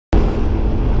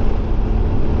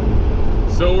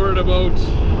So we're at about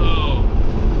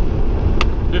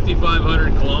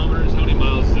 5,500 kilometers. How many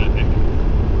miles is that, Nick?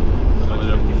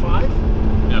 55?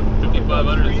 Yeah,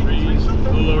 5,500,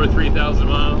 a little over 3,000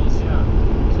 miles. Yeah.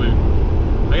 So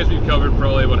I guess we've covered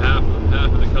probably about half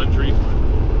of the country,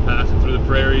 passing through the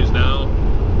prairies now,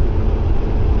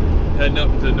 heading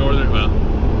up to northern, well,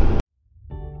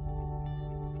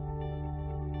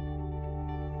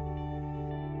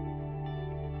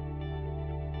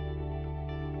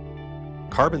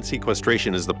 Carbon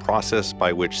sequestration is the process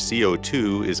by which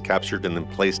CO2 is captured and then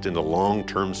placed into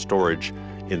long-term storage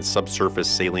in subsurface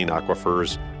saline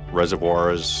aquifers,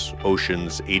 reservoirs,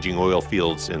 oceans, aging oil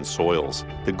fields, and soils.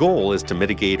 The goal is to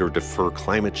mitigate or defer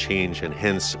climate change and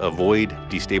hence avoid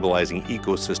destabilizing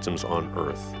ecosystems on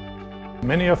Earth.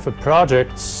 Many of the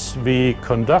projects we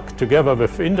conduct together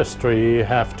with industry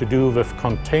have to do with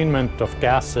containment of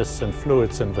gases and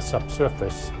fluids in the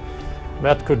subsurface.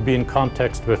 That could be in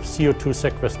context with CO2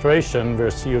 sequestration, where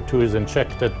CO2 is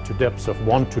injected to depths of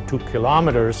 1 to 2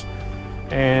 kilometers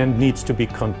and needs to be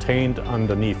contained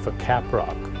underneath a cap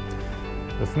rock.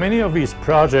 With many of these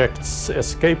projects,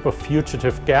 escape of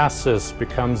fugitive gases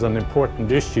becomes an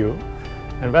important issue,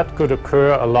 and that could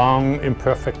occur along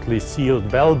imperfectly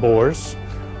sealed well bores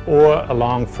or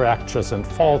along fractures and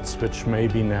faults which may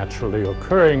be naturally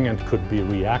occurring and could be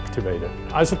reactivated.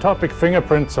 Isotopic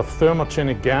fingerprints of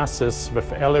thermogenic gases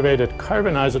with elevated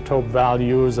carbon isotope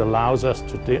values allows us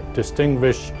to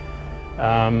distinguish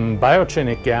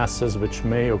biogenic gases which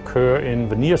may occur in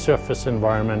the near-surface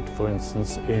environment, for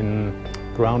instance in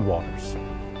groundwaters.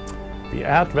 The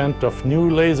advent of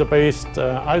new laser-based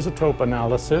isotope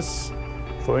analysis,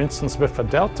 for instance with a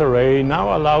delta ray,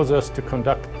 now allows us to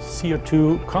conduct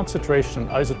CO2 concentration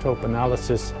isotope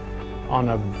analysis on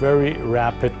a very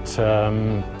rapid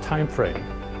time frame.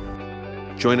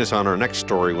 Join us on our next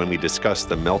story when we discuss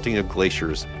the melting of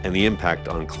glaciers and the impact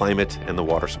on climate and the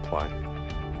water supply.